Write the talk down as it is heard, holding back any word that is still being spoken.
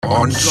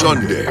On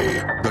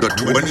Sunday, the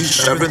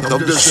 27th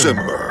of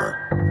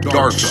December,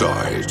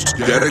 Darkseid's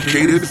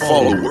dedicated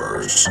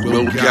followers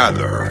will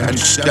gather and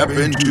step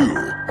into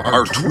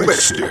our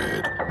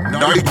twisted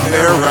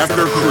Nightmare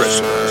After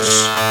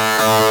Christmas.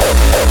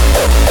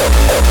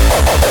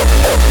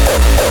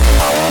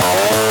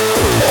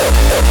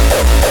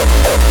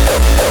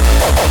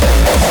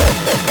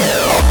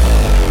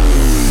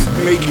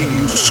 Making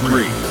you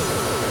scream.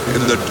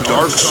 In the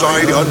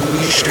Darkside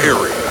Unleashed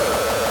area,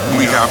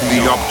 we have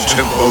the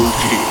up-tempo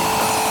king,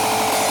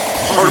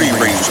 Party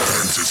Razor.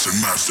 Apprentice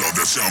and master,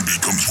 the sound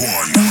becomes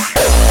one.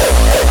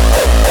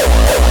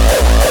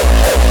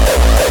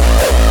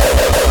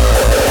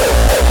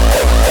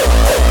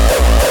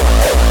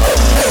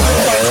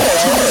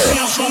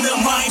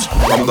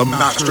 From the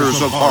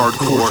Masters of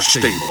Hardcore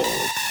stable,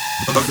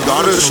 the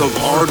goddess of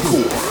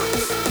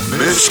hardcore,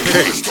 Miss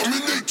Kate.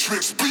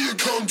 Dominatrix, be in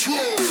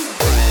control.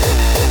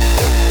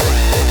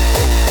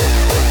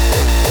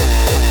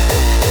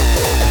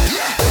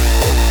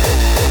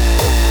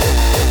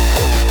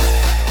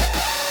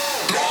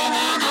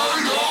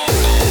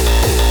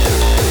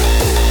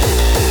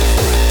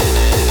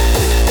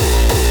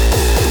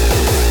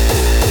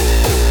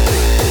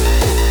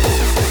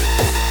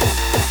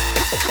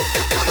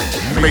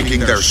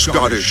 Making their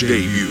Scottish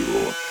debut,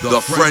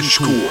 the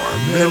Frenchcore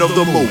men of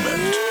the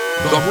moment,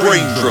 the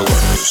Brain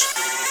Drillers.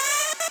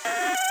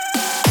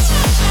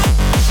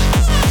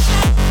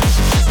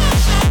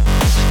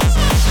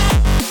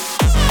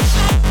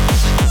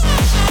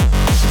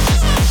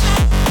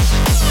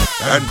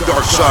 And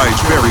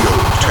Darkside's very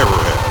own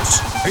terrorheads,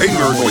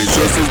 Anger Noises.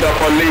 This is the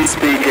police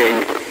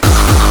speaking.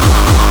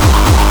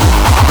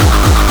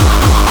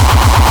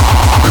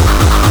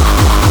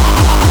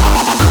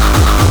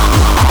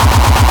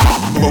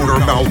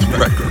 Motormouth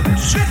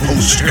Records,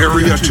 host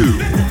Area 2,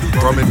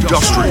 from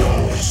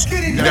Industrials,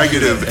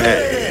 Negative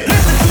A.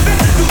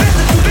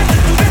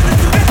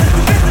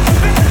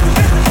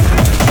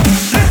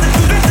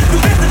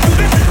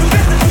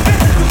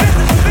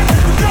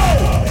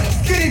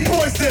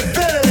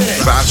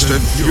 Fast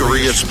and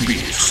Furious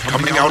Beasts,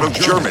 coming out of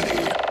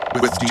Germany,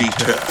 with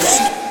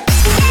D-Test.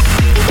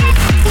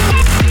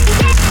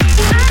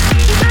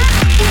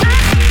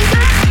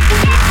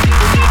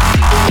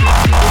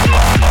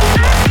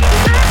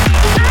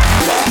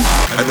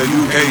 And the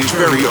UK's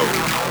very own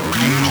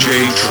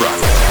DJ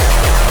Traffic.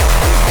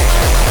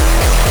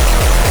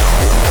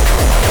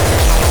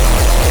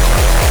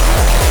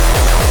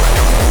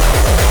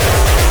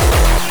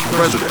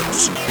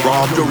 Presidents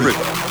Rob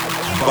DeRidda,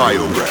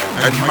 BioRed,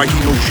 and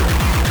Mikey Ocean,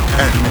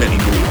 and many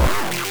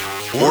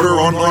more. Order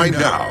online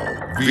now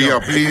via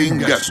paying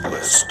guest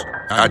list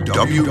at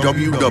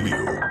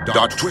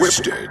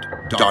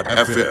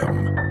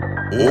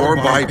www.twisted.fm or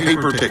buy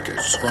paper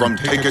tickets from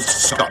Tickets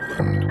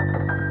Scotland.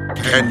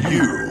 Can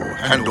you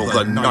handle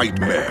the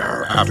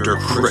nightmare after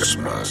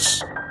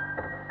Christmas?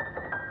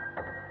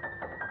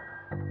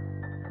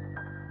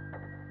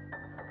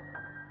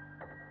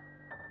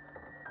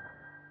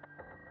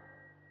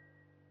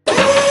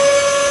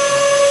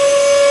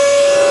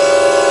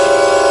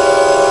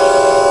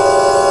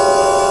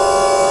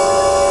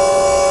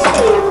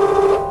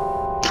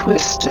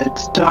 Twisted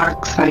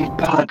Darkside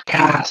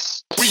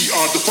Podcast. We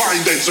are the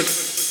Findings.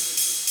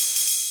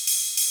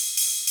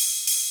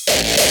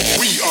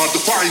 We are the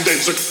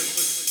Findings.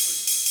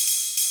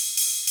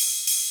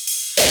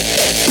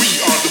 We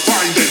are the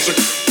Findings.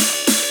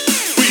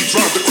 We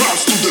drive the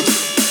crowds to the.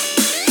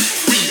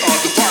 We are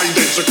the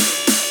Findings.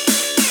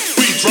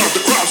 We drive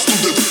the crowds to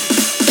the.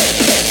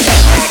 We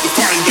are the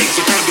Findings,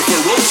 are kind of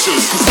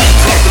ferocious. Cause we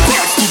drive the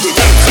crowds to the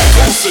depths and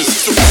courses.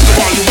 So push the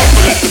volume up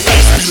and let the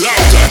bass be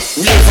louder.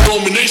 We have a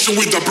domination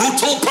with the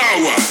brutal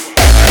power.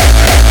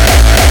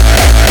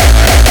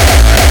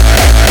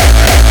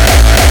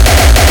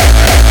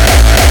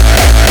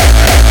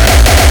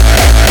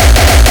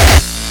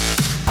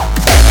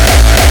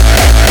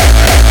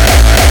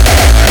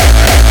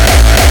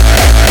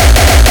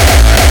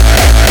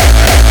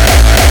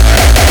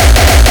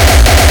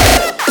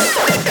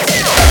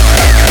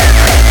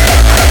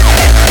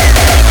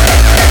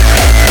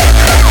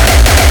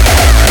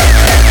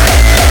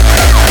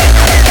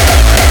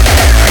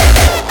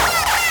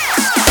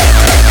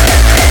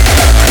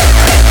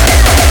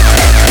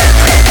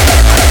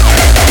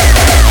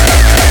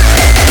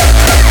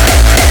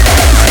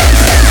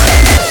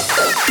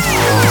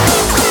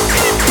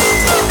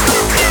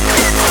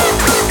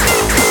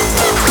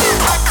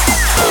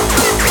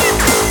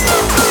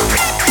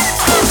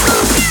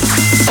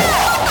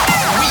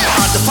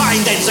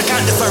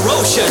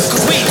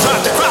 Cause we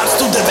drive the crowds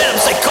to develop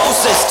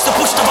psychosis. So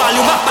push the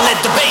volume up and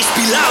let the bass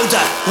be louder.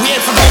 We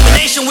aim for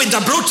domination with the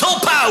brutal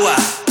power.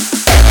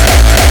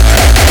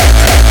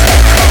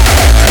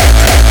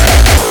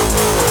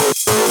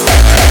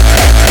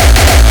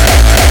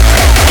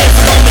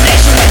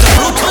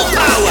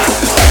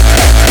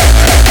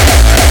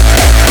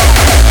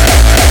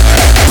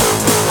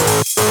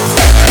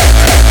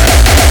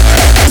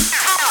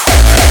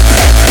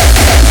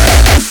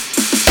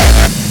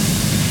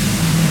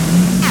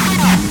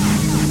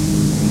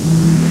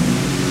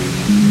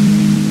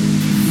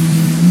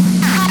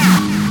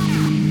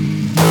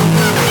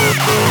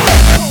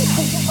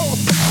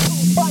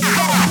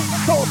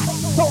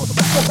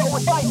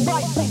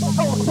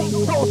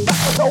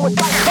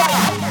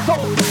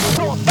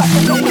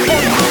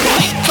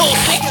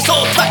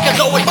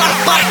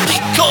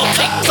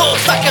 Soul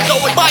suckers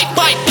always bite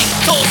me.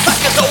 Soul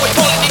suckers always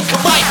falling into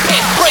my pit.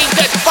 Brain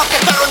dead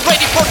fuckers aren't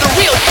ready for the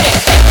real shit.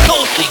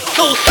 Soul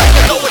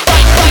suckers always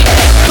bite me.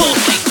 Soul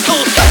suckers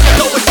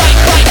always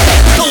bite me.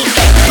 Soul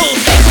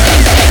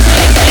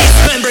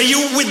dismember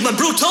you with my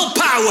brutal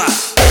power.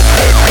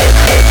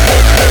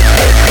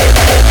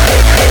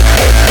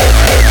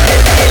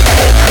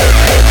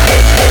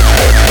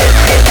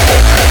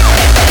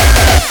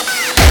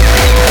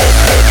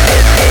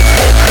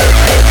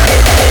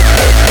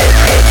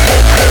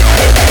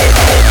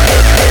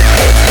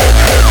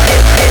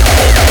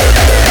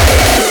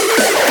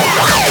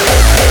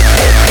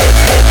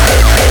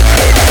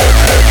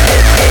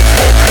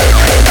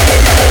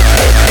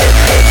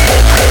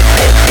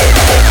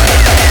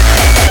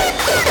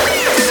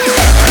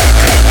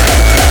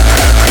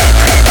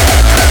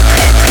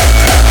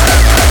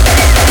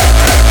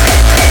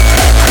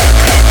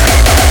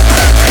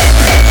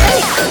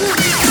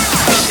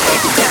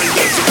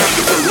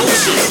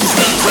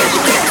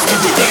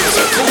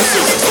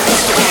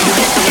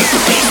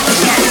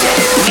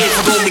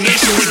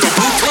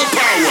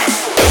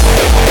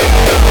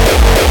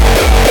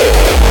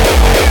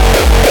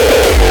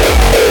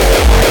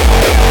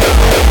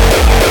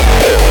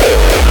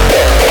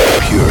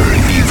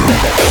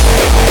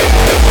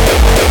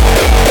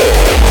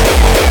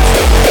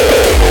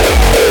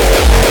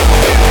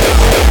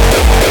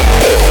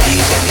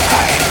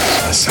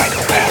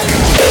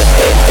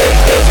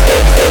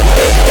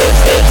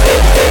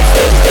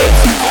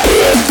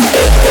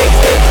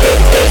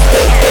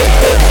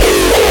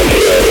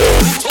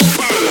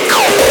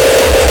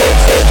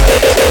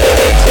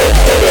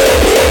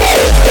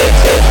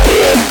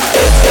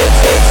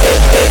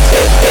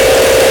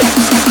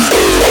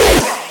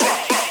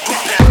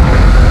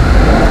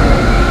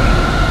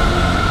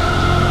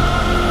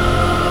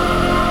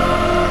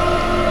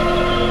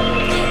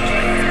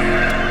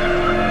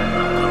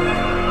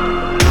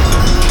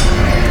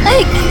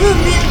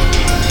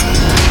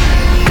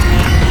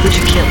 Who'd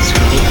you kill,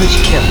 sweetie? Who'd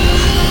you kill?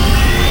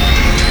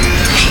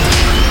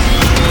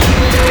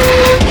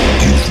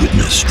 You've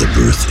witnessed the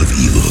birth of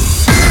evil.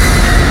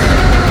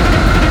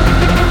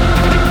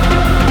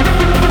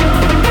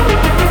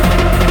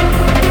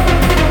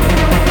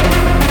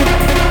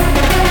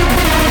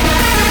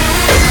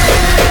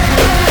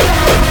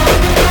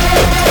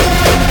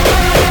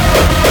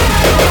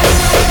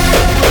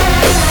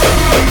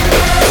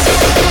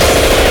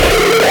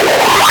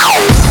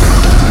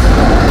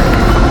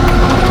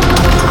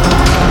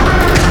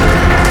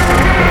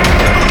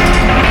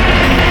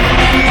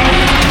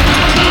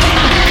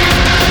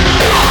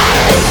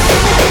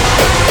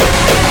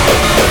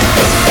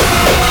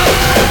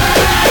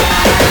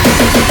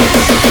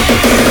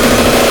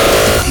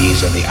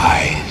 These are the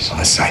eyes of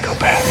a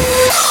psychopath.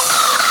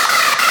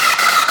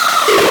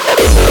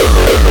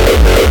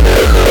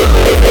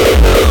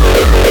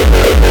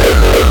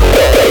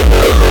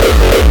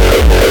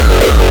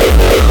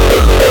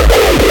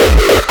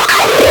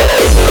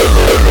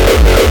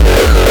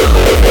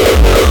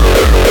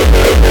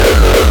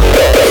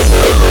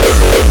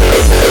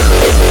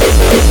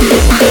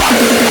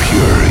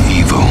 Pure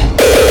evil.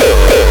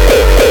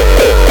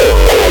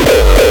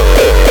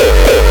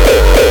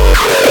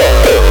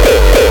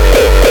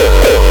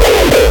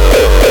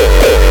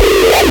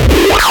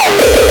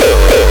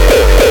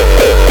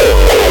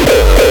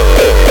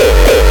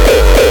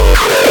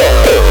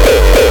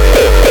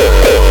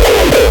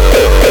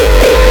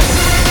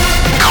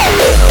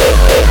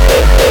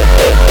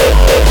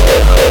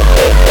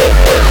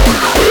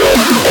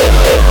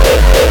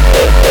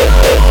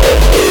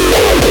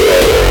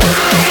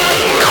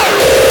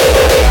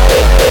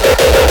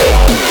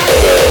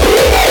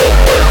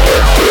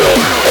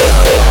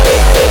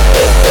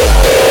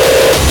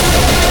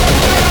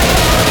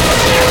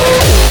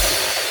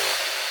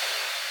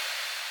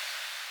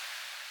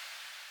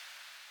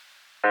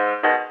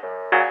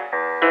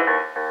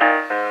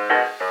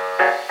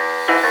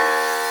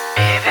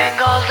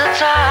 All the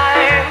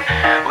time,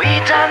 we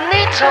done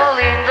it all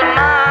in the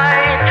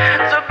mind.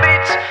 The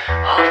bit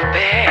of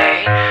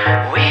pain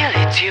will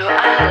eat you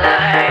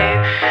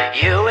alive.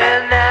 You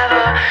will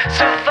never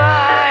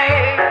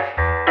survive.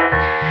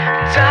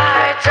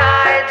 Die,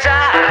 die,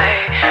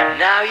 die.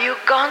 Now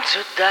you're going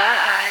to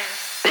die.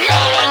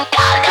 Living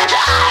all the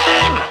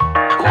time,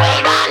 we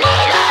done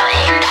it all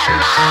in the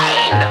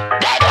mind.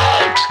 The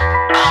bit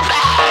of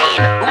pain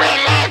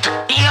will eat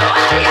you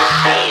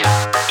alive.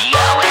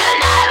 You will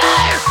never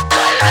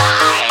survive.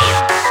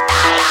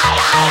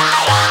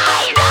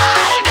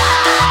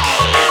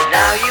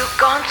 Now you're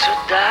going to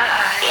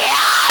die.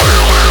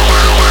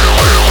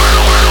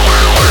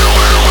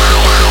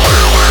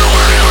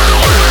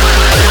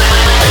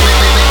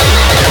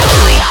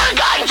 We are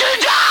going to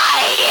die.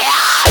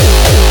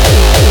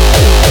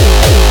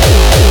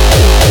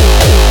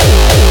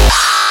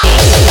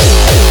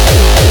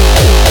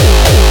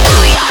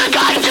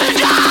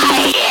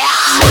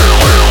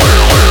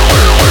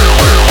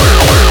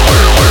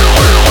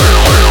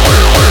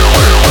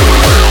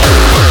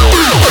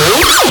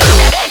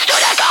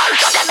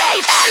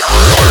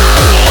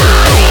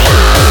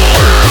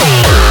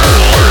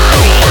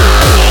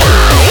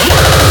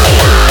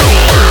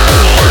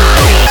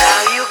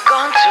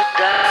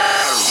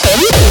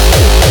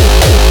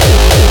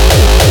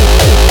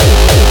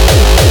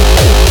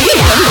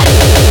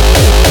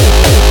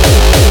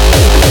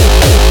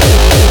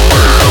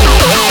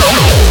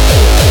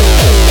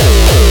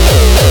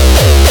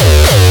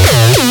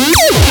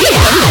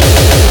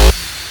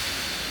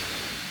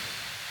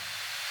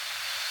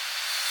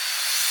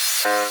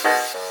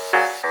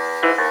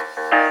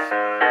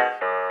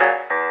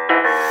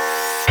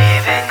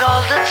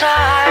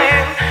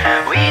 time.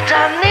 We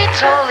damn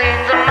little in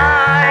the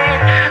mind.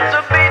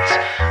 The bits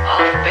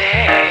of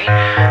pain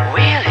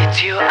will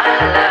eat you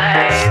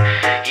alive.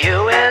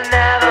 You will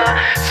never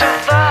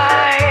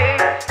survive.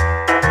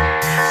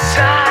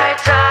 Die,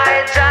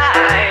 die,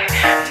 die.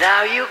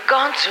 Now you're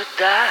going to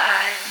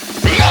die.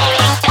 Now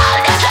you're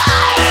going to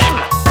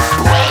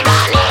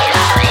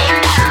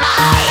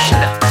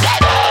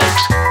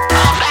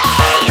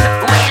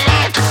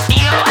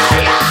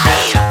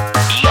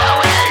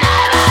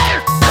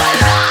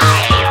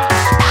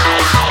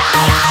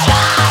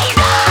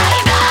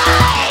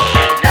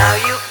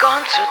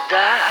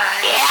die.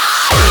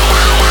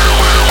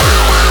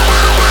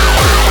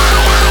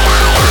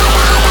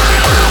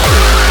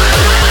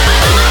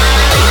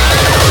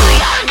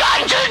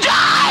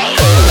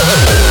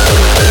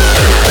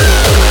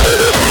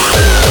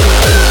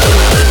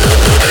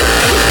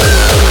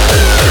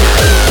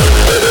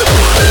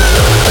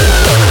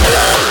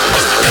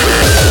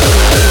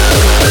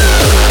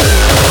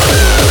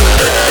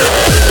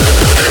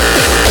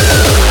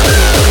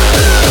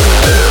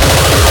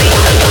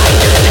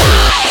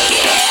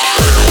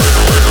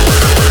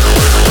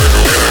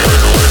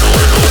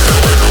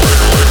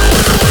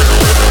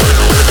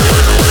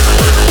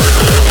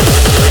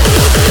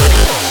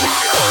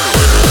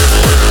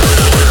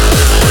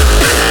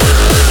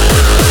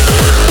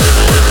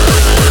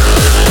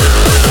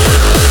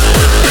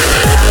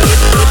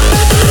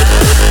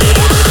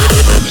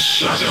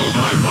 Shadow of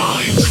my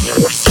mind,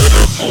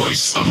 the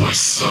voice of my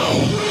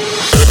soul.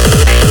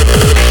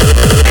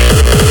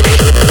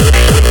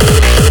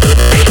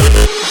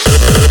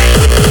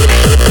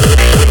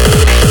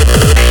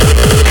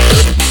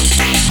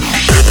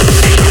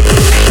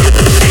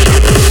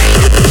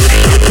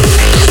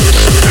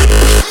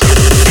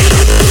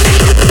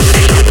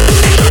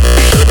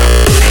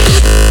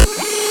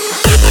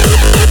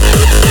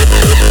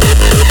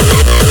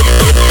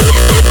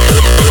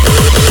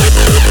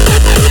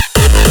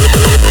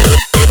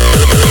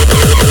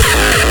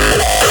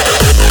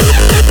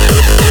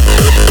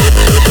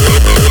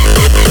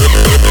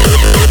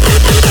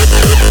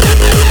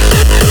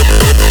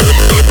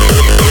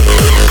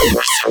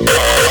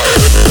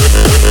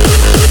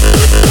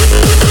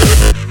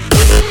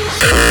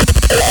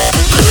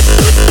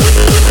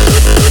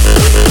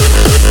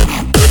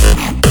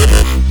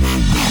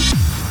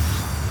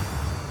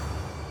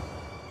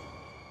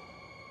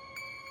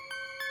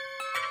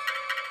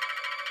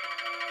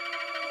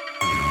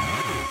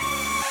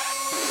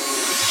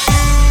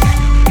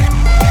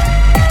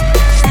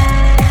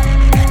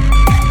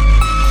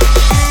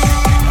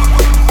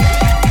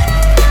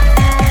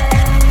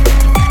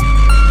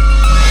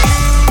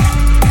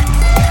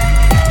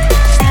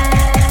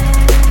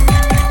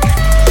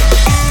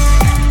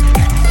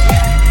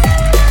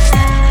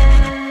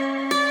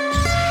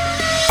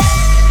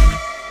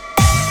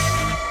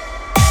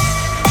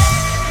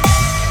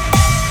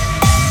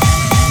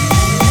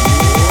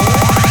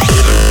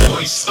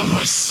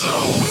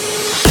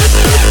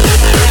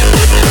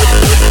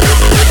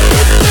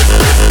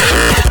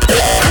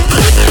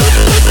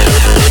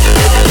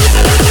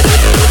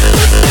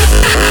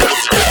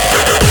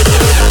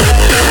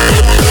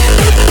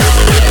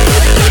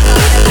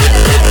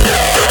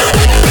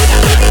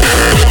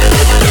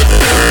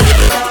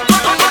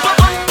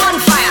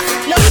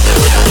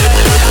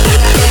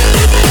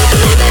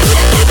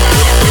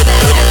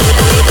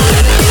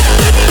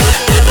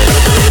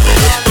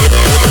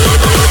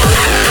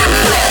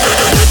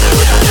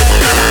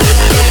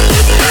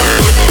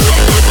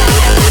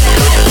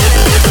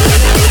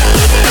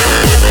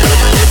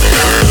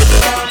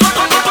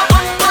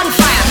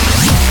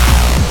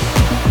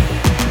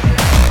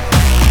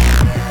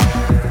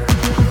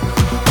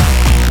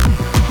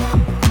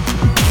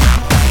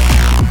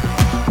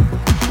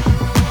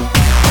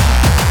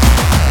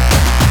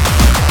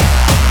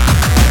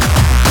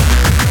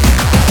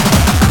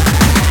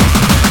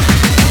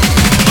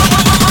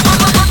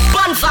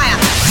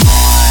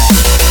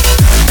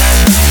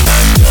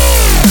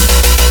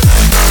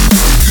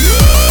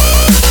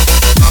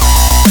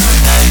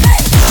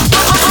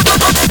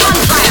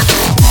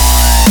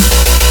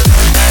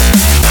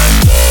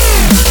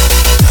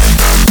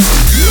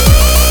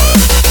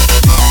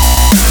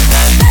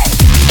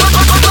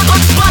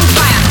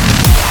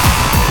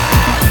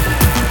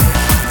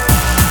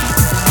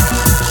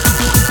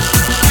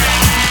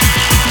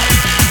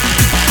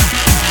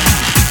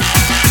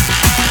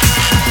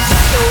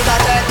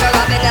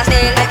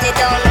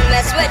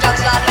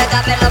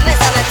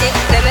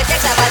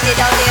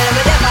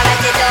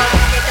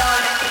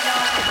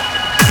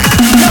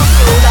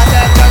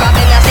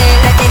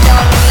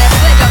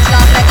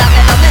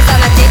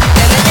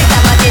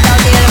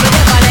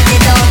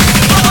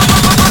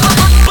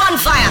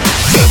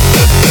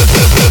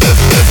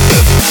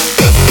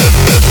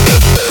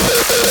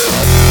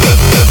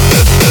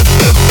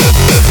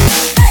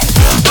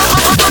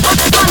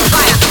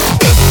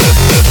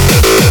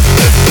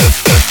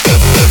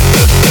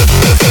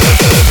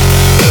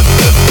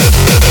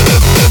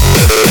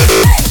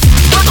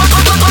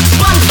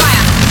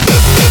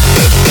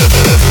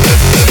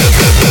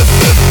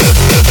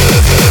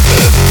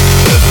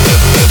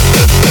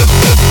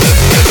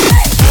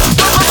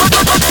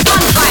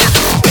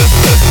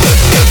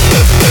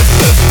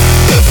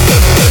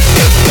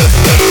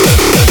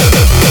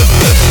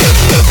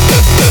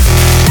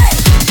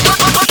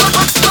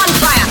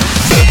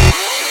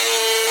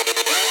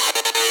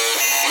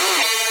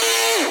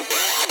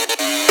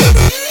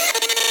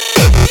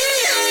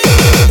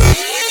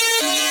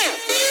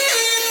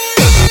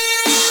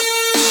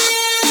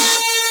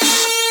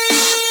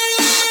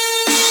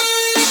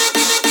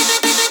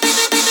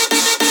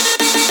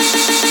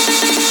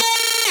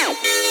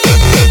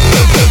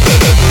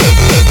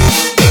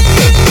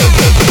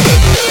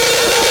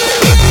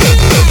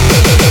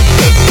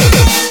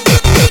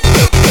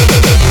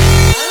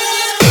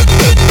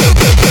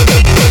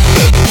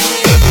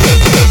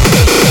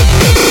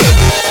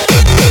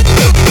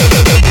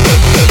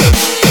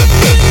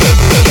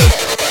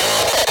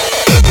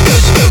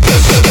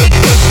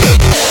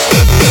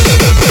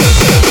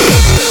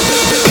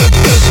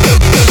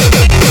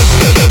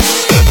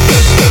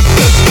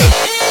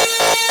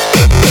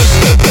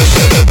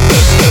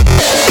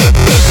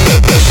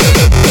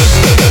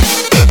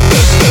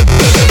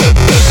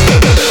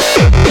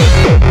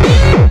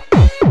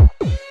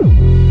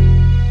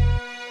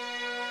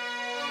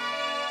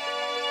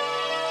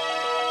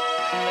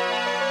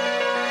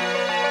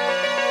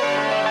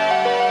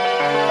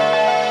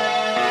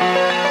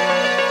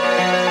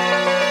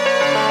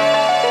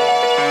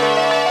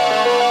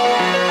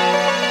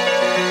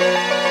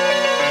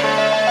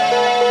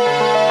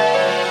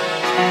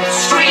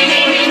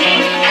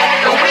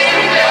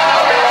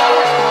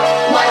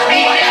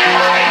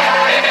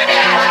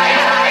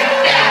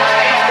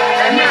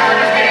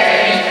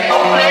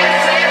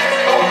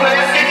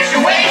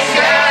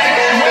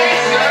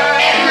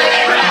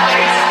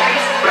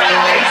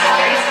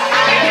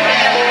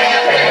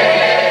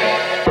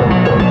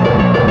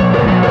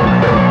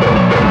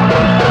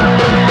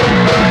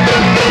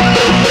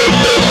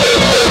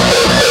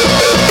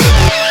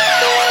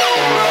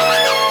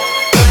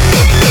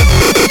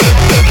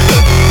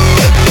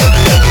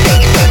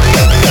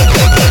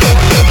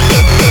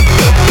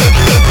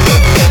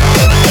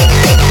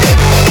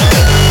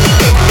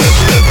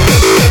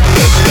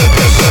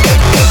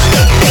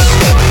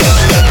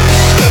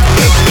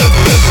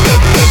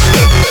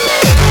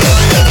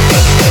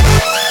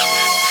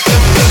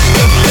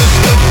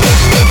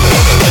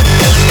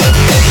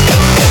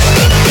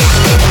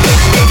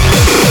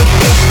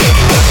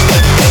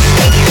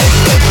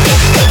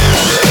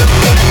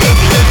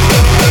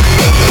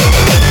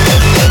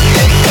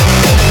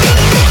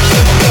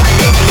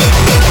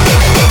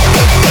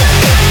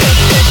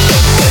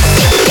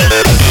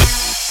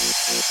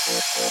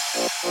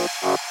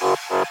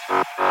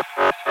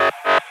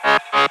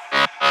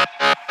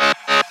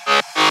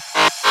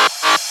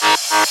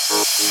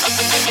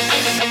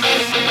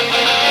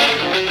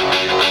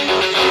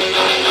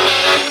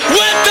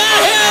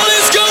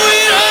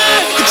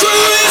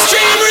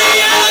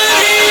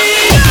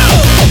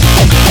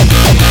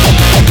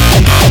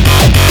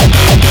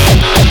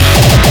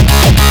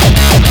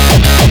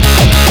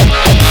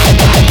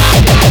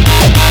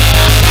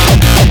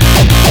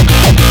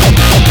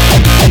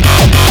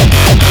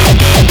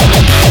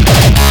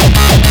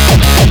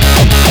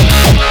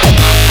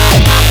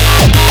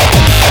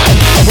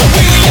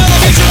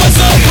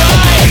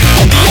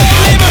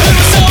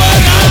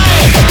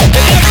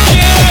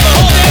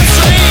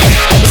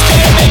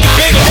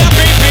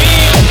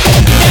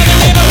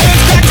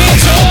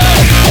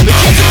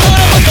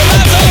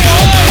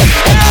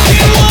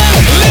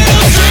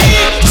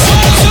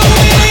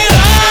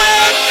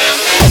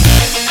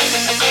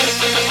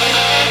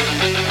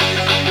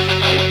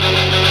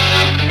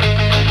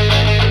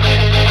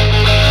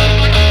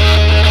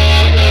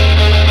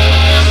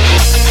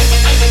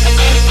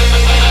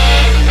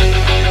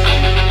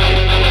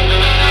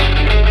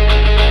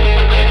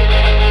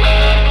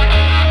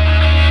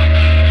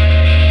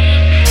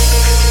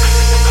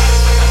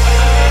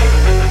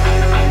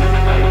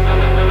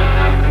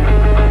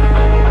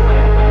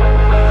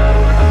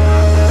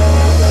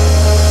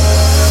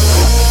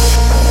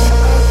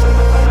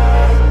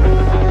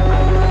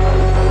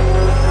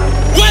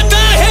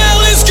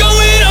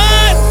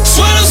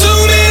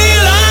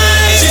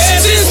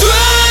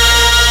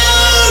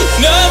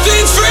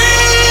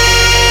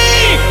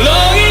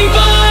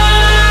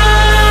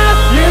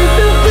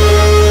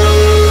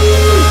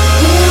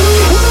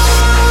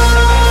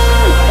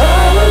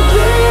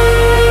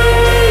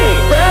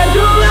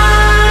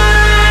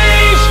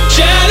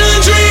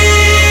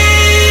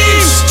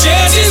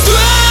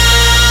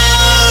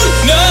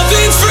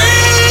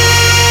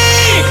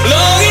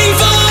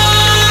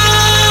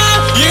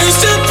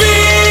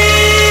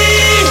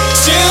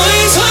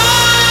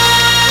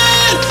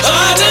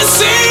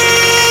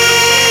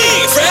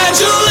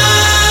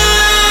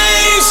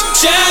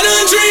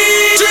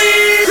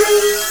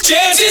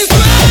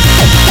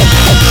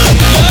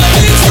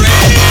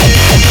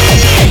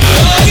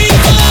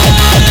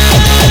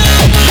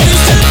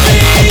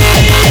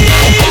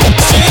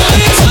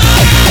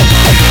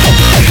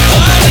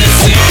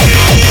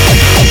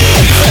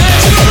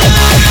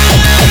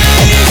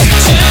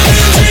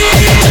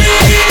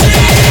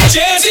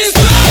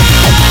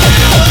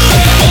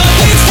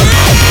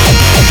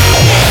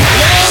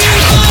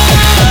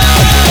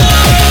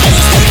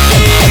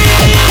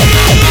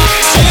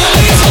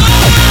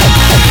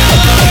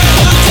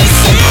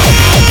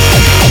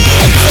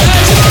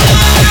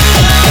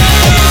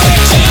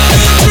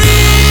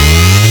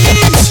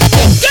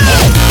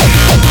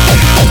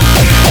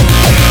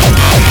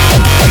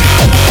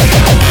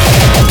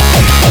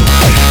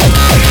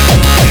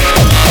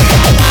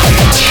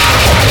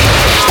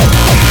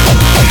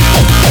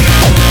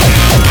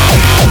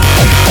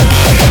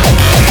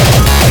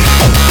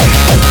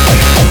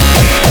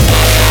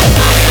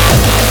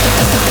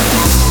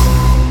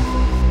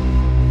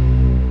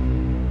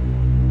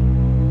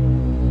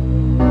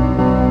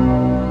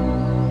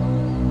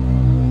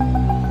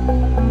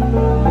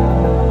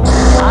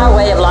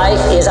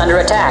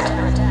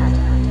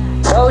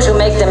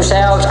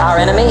 themselves our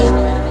enemy,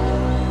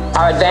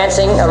 are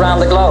advancing around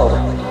the globe.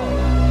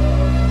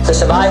 The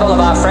survival of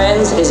our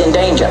friends is in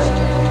danger,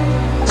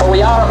 for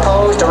we are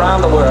opposed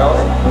around the world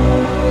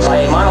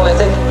by a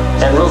monolithic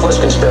and ruthless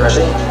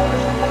conspiracy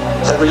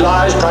that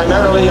relies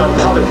primarily on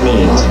public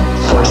means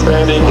for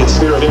expanding its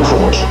sphere of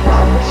influence.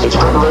 Its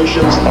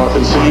preparations are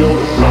concealed,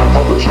 not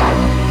published.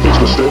 Its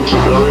mistakes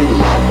are buried,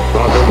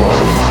 not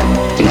headlined.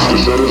 Its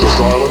dissenters are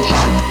silenced,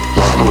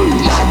 not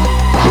praised.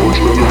 No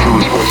expenditure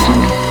is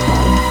questioned.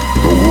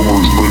 No rumor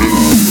is printed.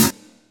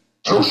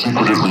 No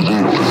secret is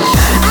revealed.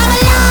 I'm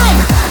alive!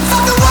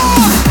 Fuck the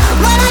world!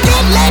 When I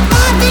get lit,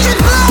 my vision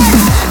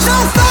blurs! So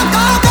fuck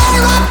all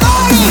their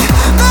authority!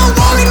 The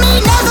war in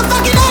me knows a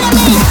fucking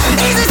enemy!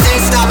 Is the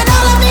system and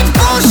all of its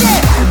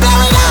bullshit! Blow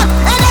it up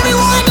and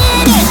everyone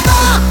in it!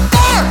 Fuck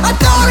their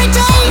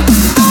authority!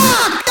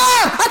 Fuck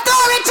their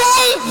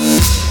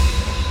authority!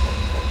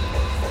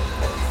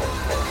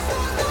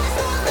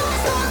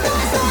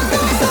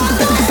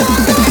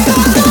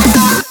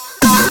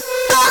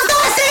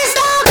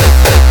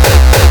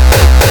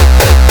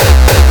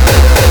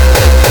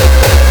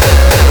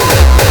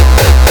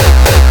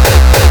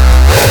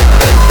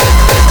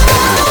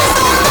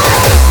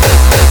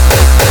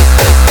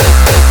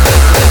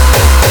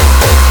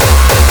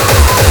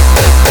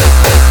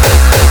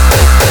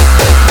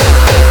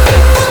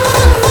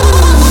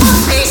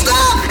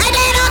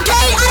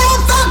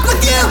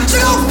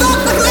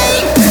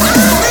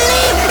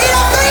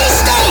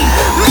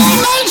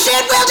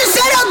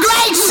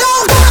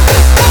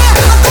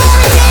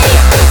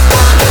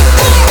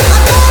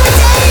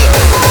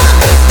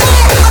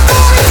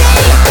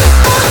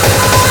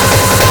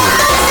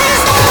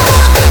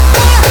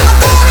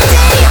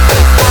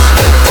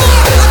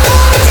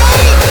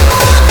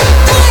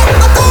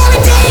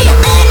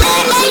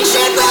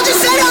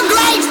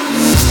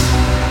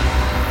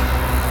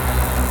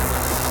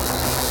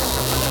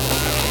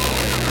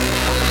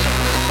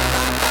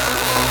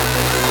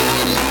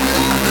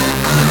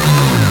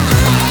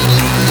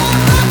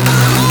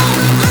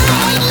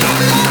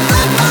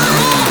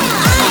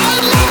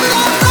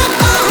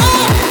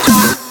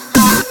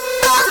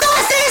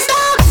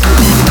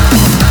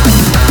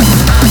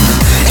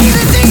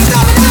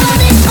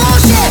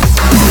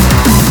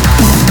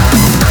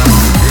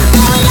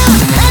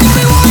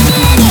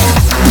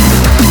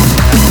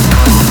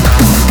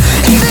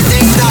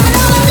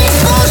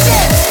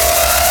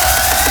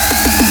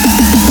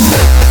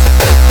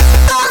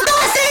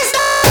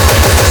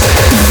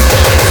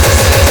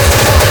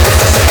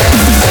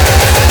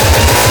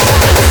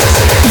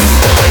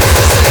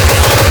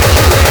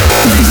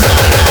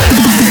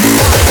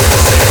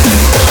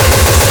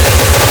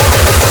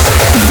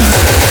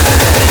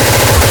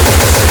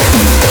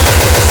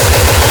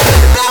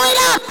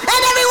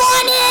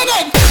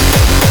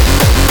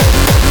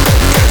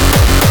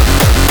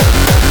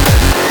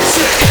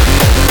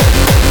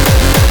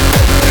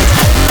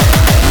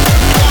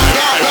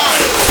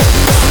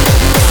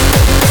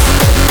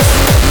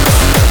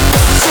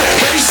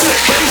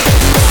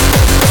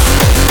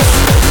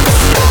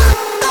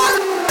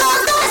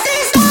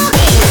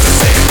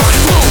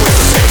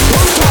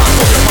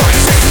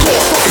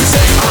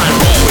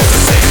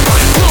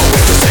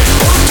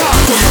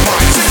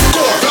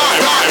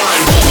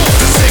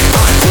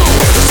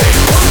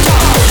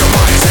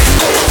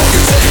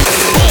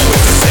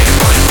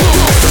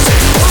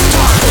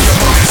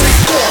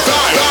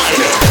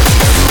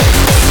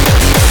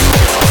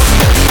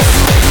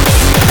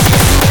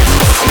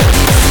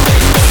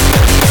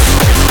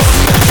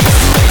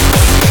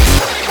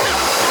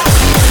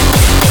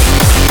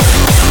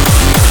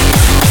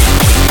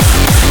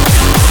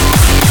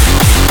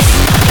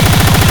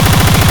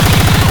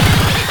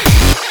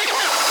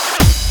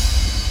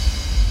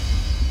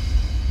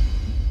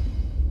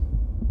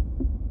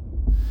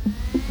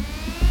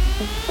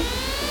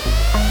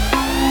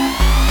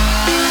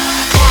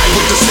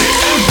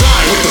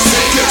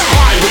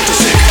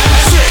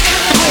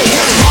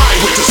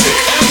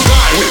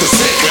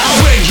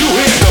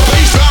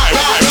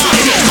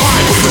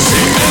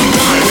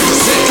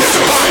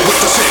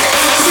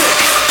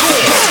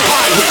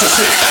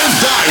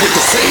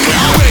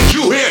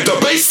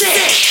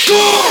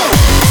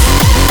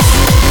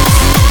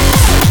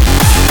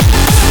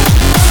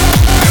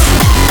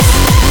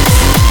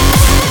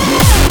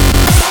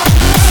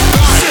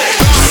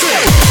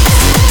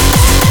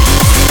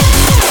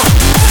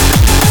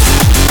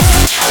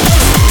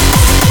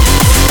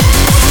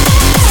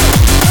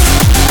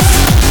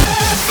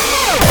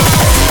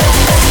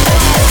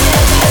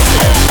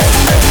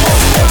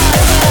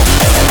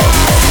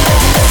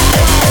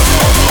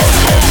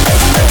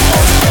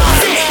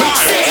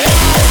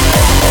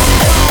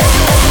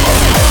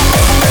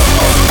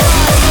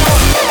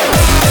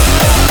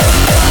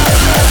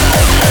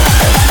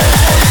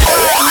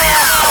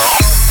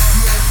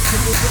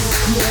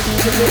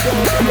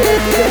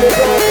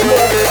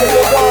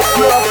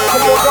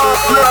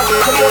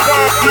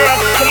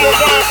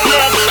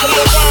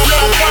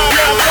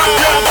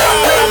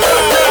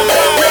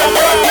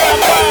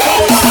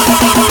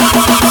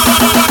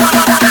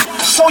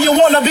 So you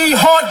wanna be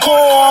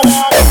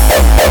hardcore?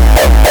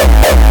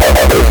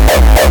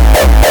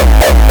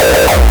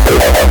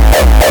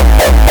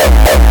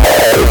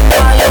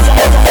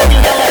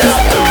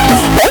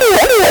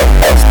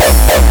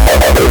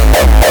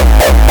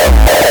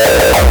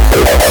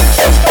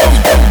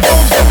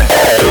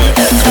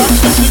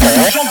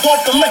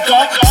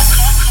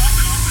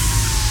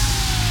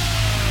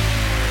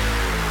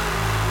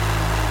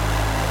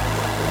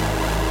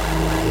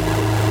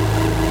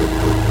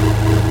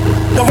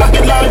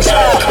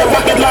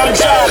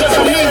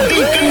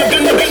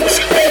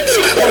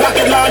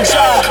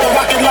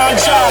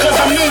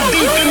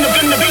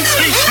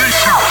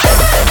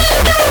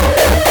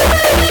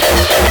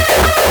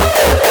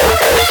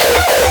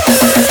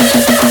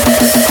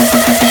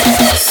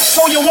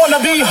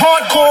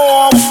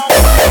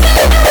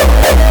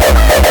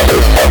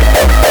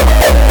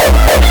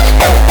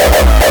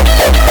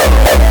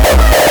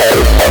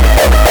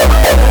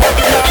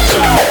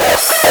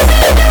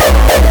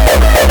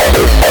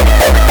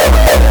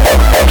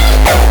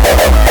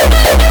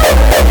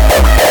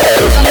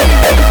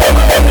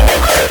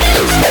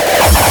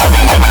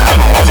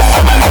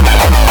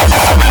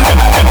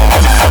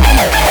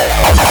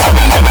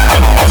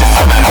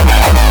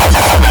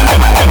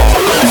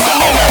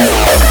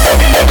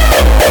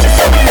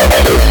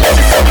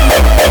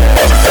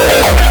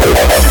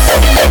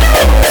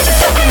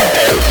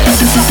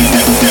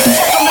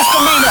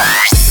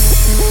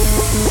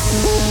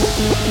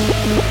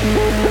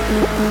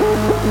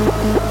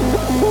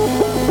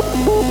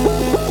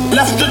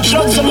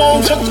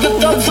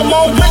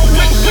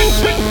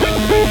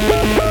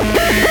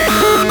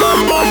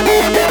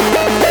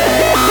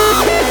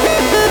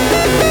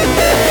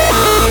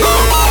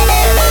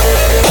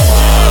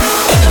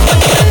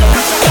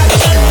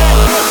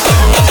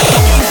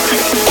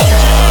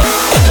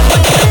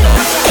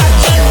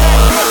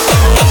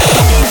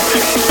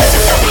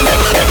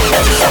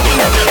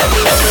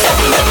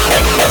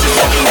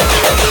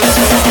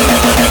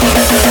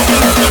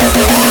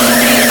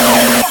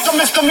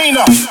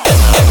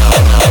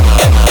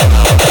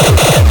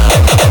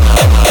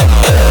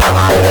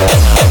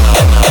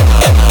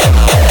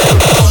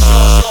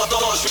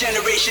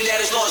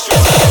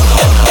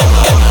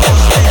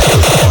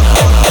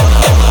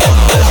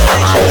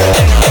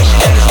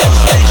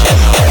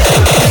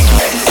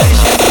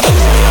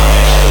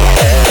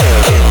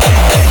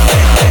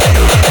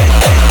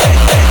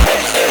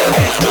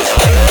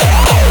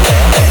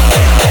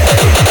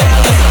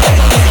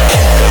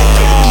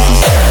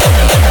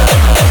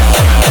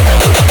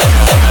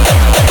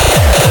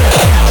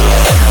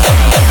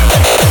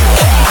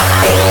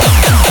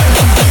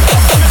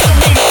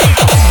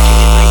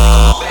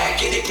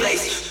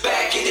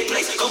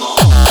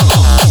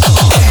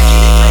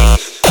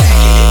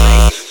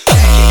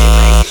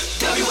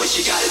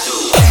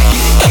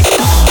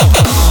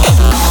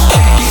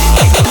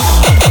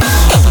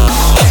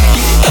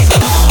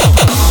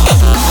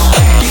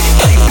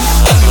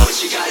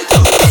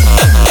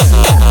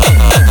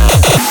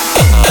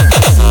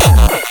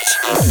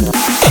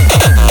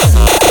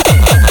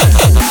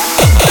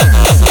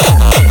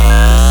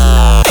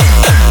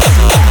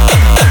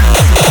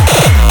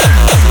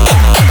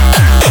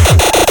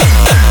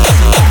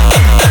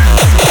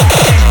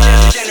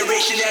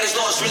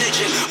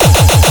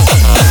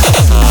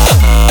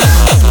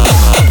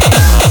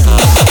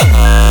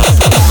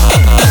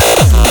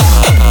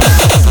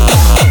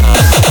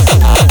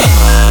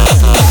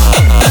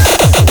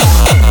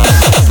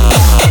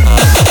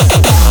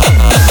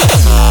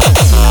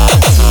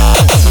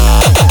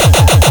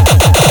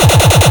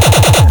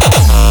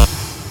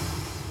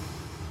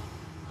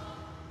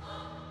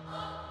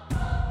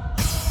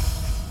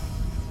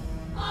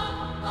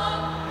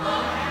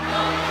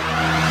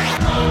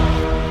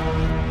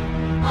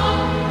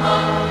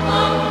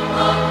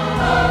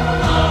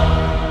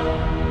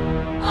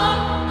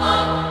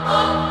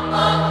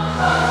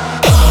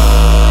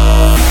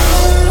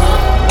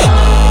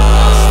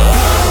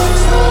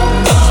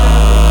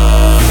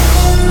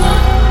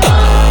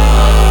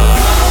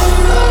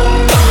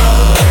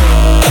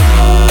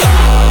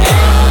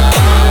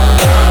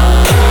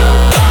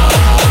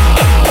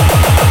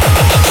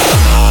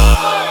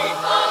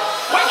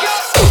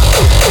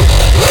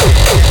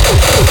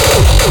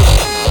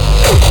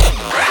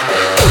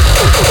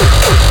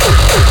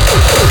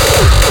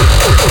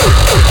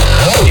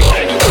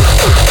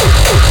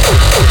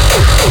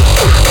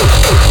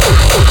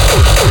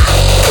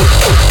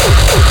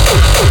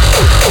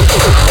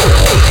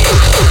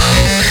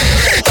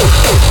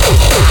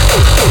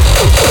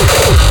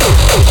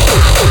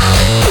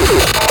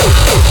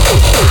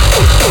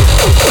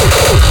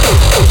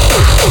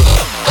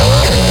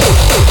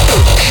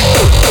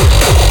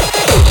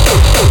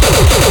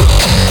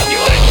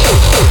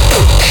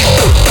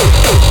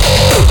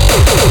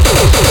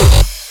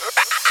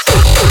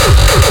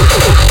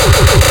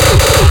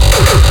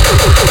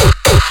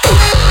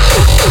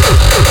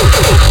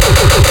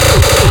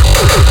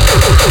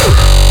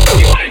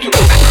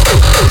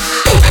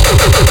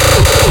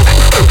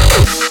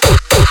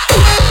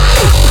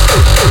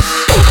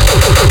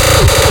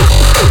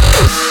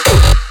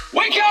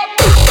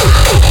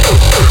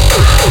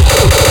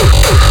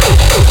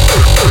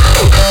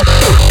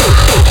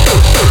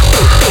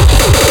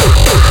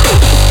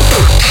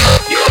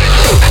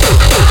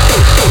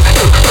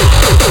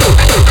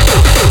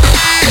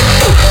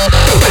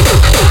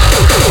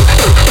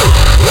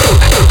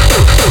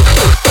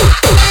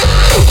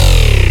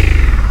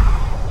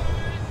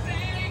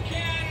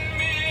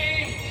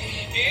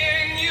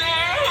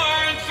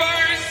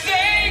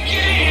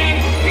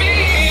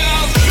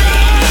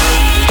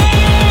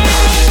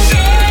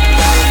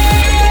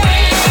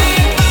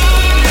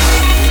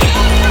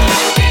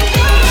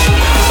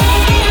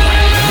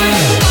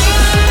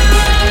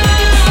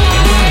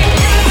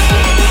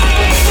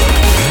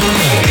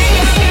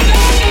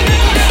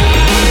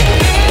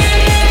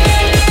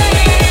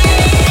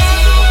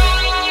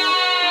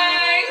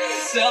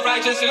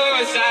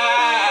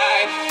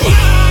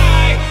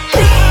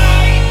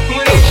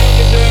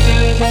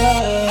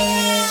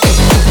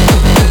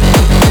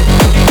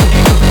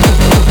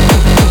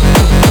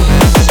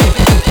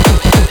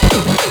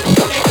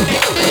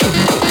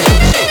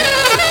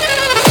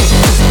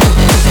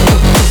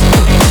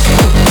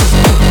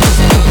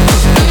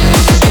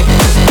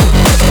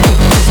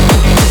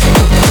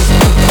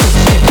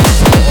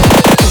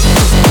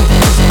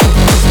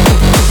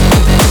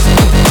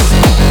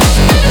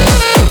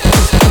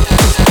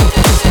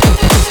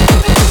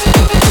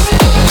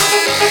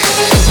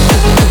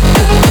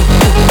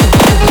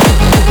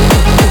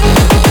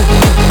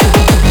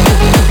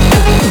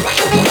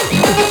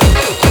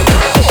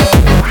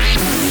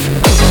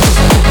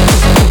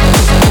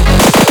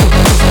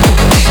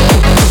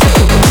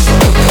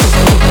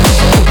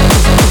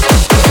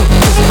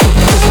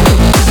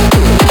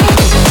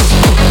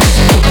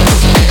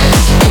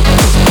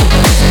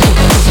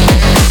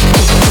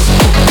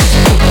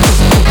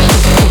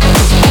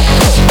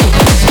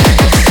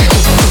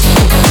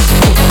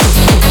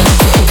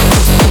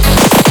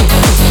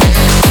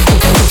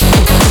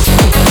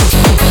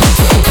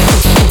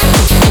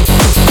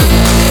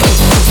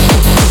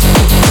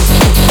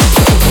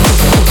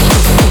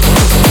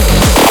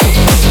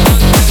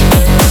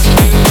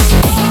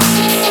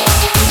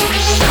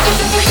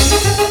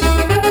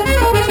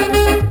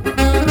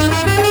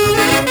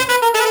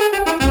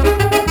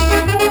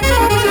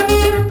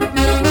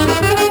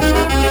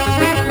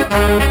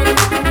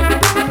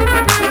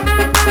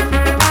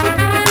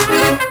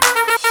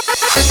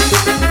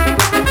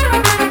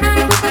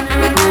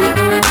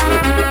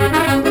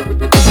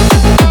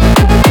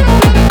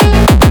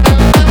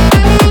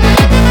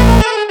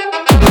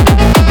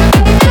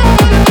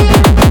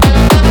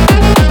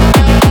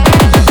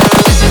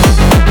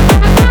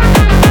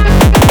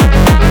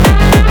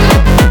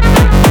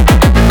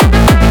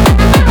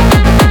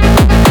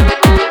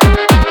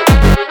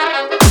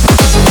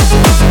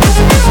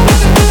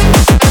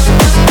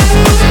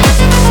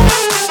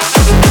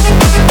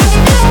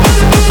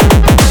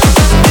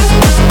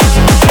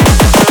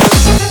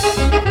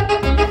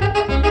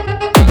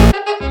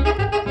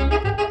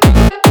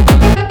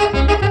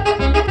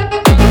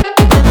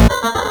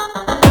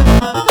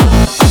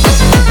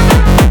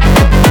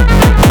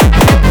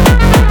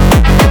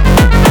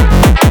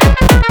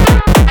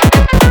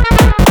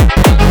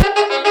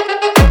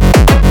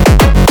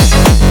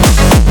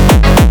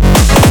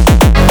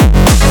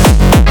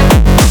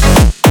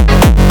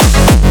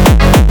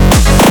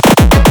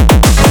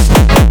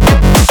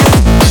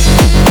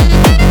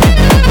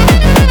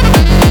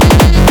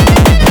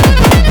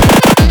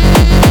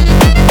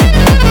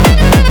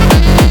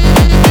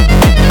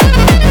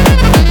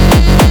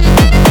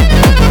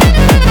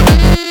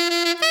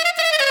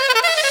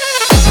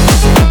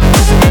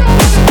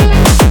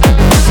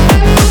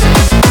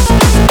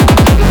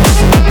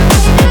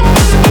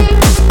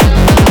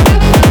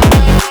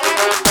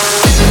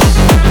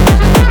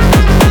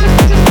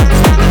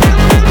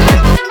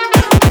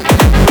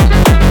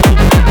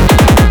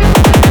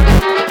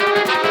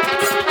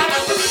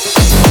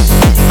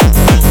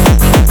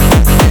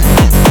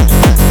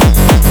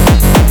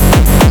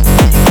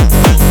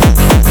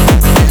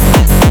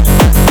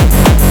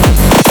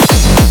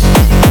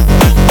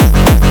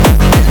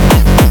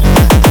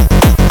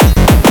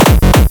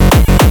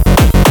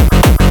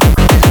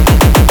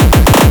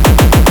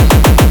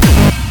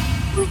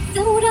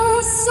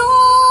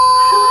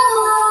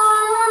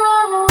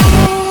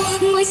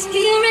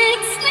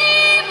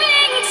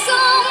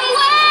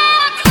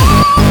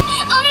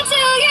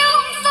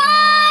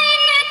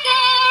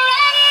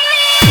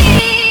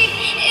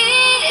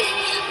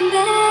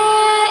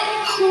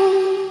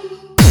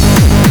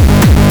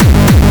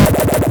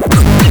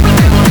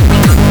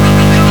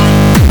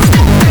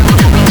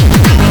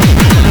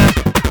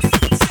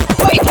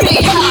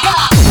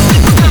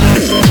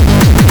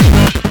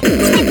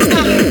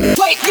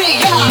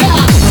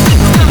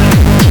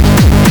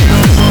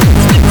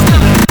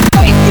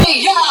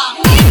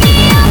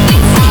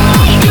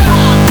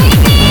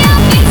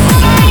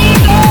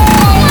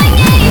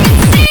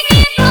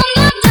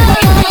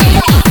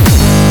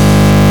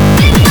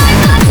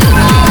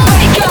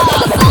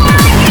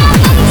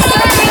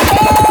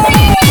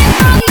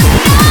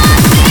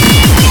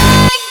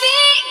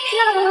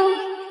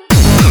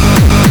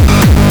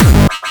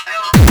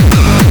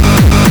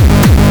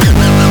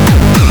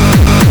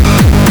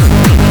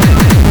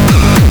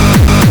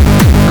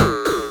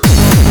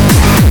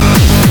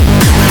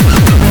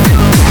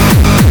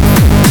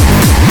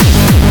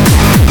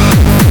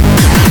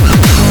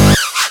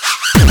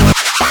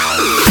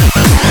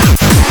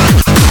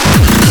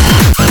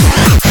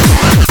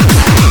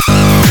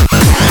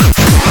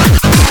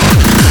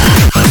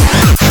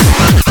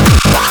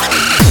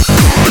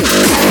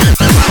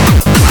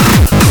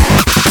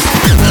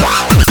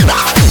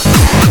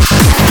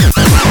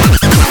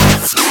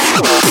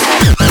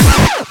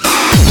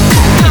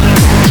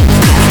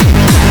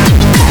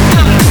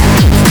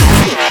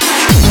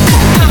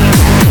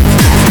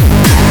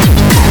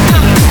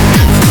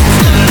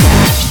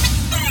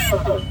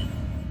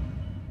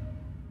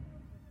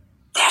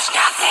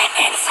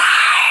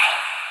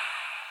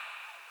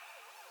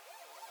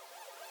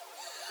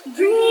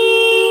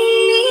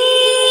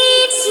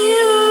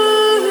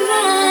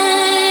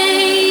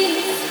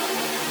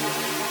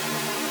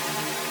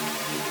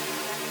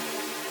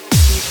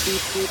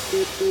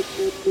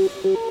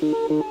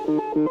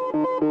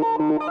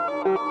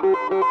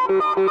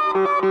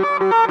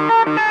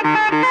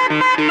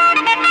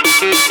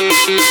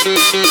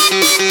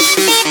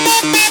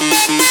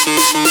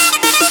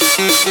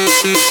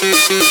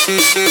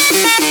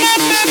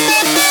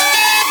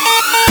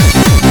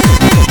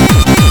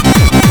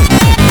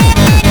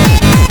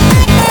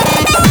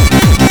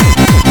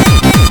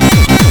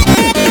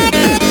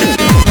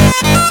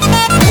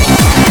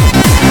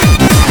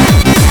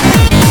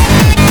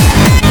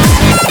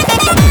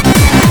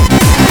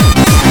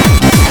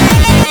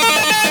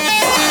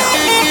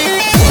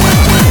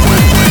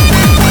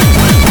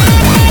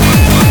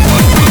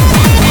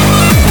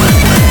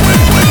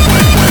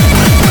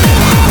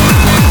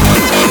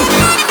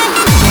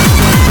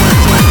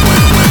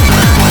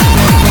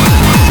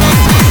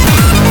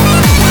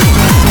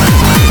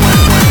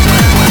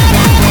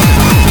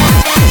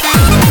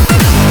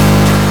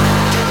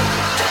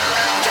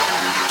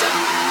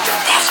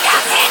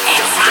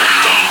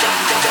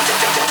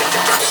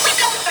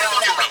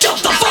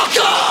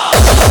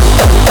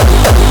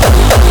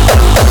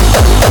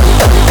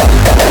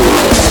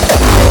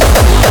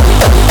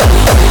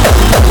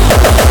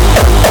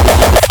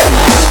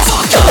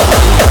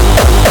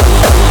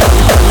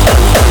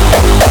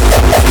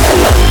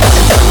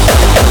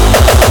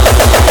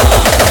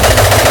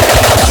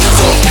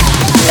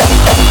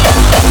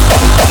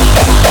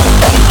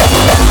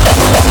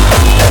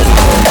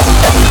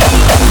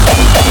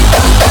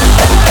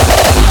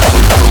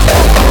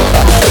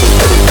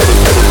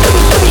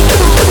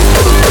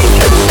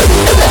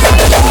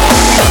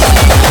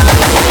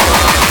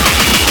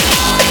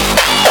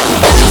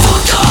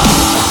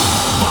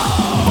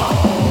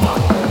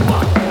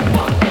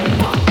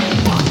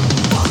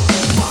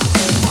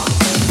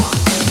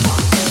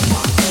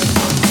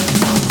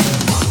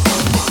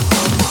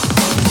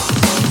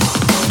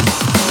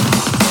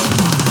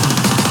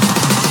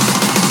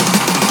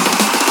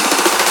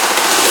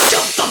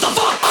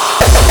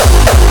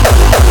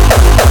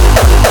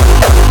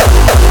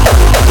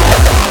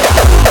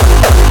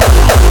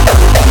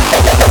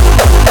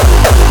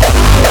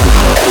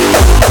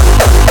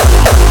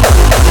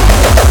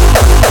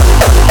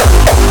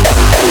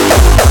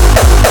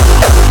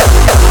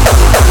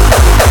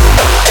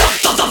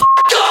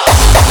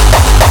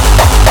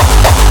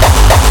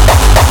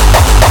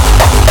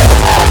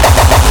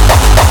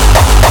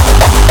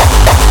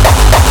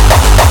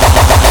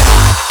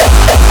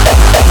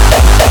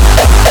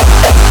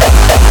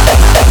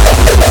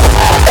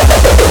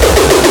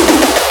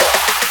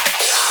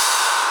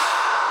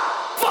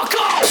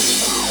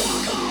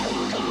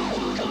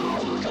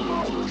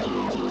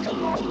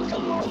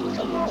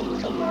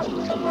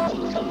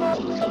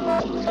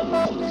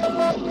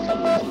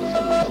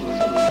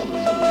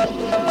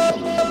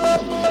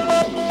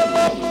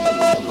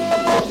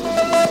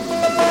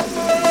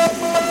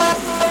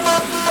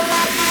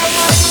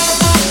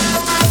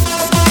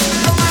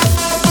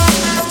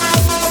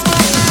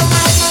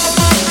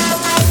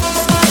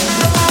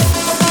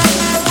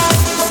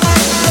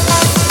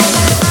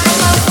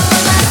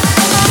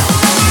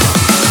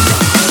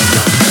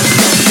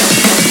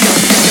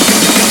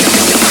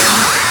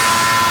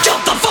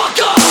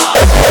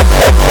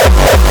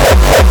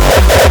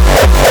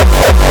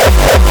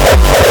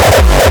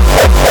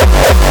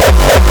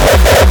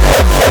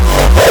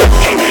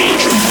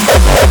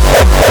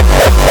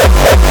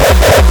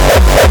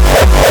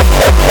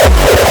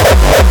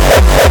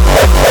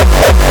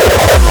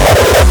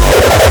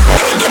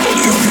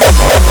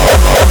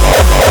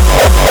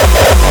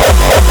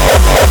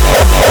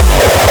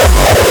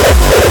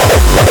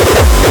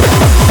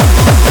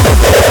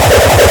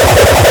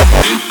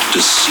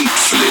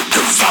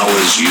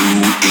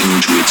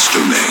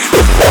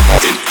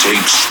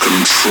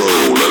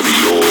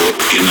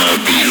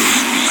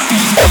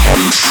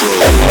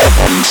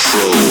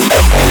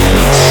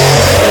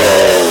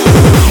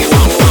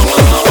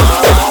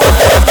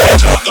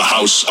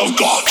 house of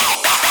God.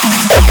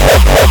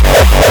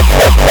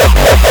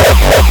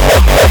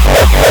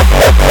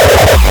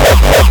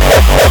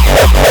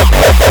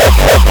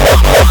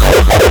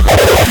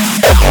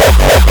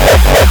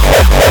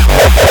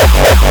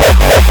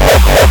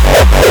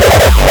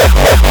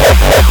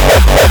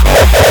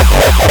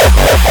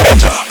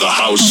 Enter the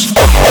house.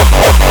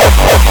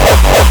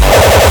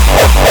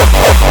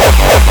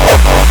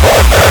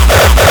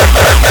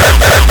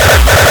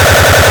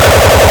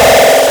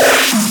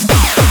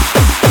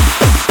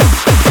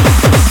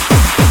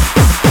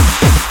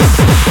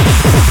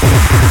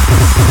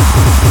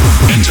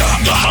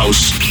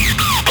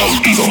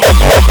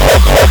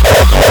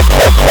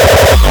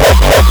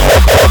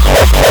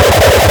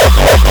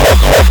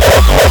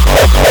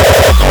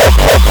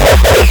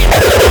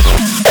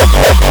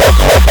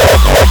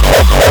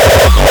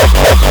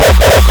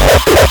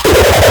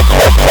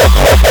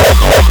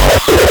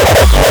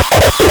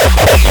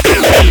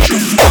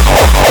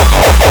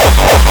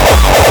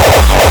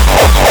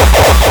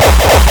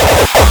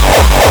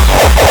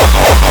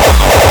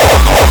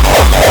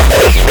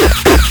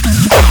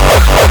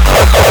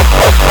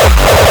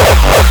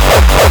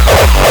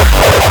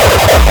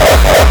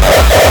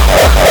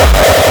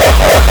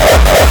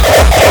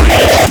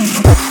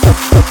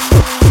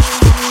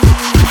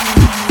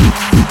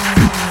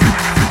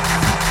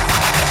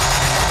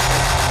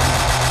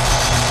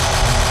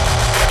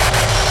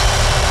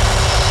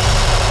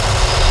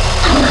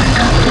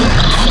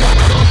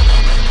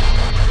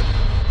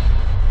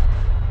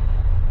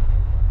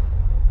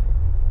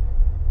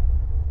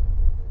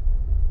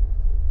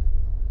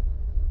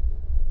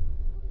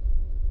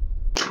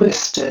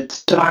 Twisted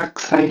Dark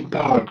Side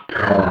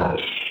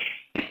Podcast.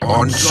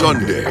 On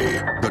Sunday,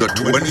 the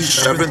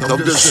 27th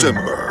of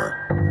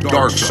December,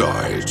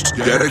 Darkside's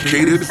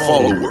dedicated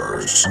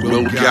followers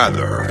will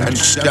gather and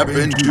step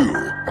into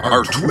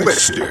our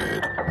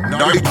twisted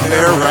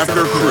Nightmare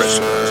After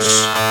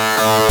Christmas.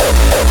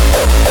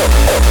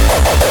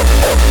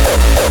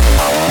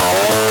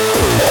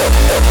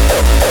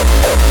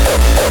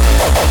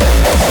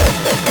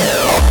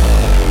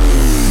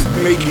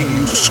 Making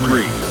you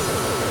scream.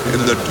 In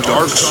the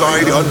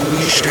Darkside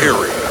Unleashed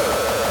area,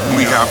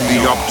 we have the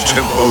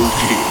up-tempo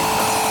king,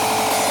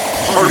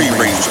 Party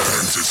Razor.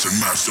 Princess and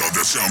master,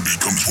 the sound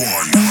becomes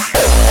one.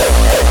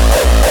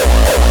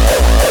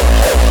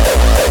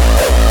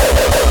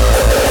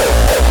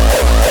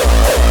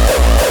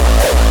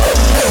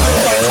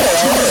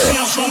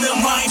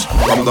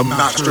 From the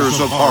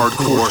Masters of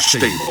Hardcore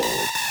stable,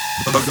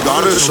 the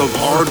goddess of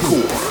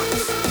hardcore,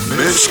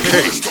 Miss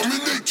Kate.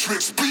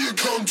 Dominatrix, be in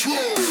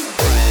control.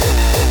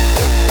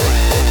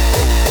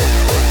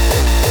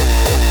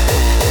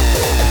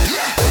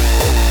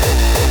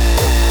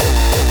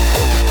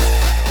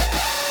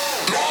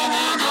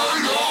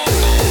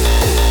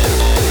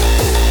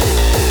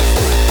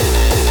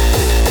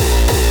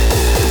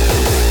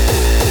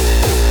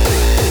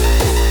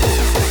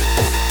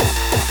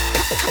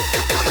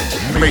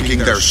 Making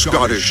their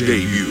Scottish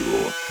debut,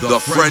 the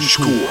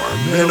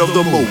Frenchcore men of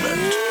the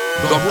moment,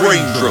 the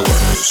Brain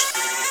Drillers.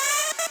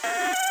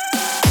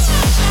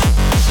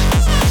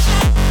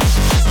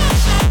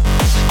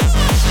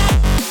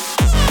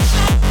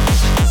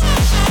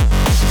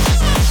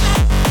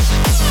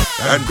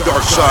 And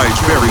Darkside's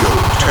very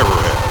own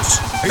terrorheads,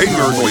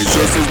 Finger Noiser.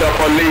 This is the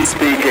police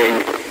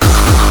speaking.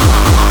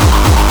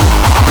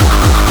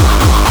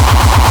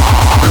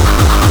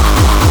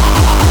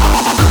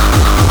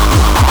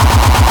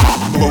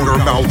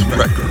 Motormouth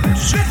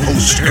Records,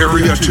 Post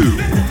Area 2,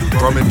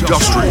 from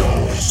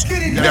Industrials,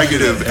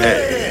 Negative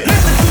A.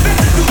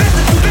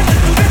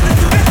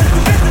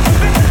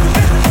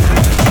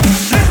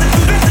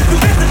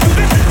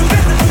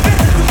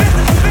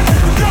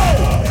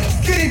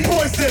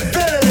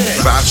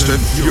 Fast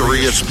and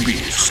Furious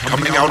Beasts,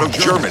 coming out of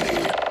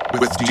Germany,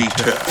 with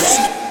D-Test.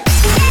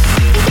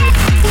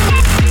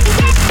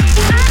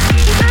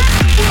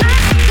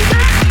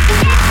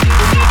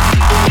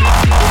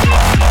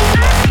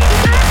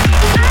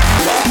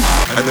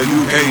 And the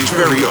UK's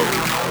very own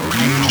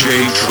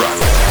DJ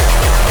Traffic.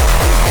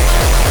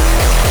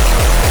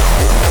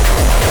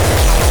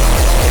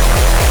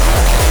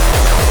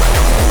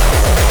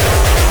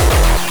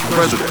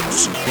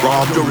 Presidents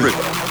Rob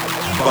Dorita,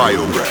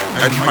 BioRed,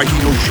 and Mikey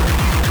Ocean,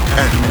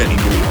 and many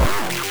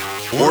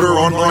more. Order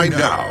online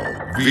now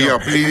via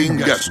paying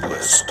guest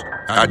list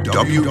at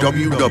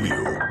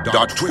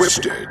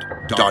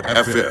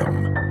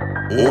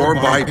www.twisted.fm or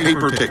buy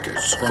paper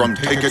tickets from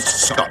Tickets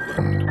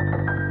Scotland.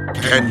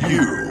 Can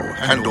you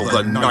handle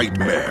the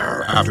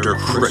nightmare after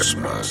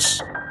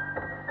Christmas?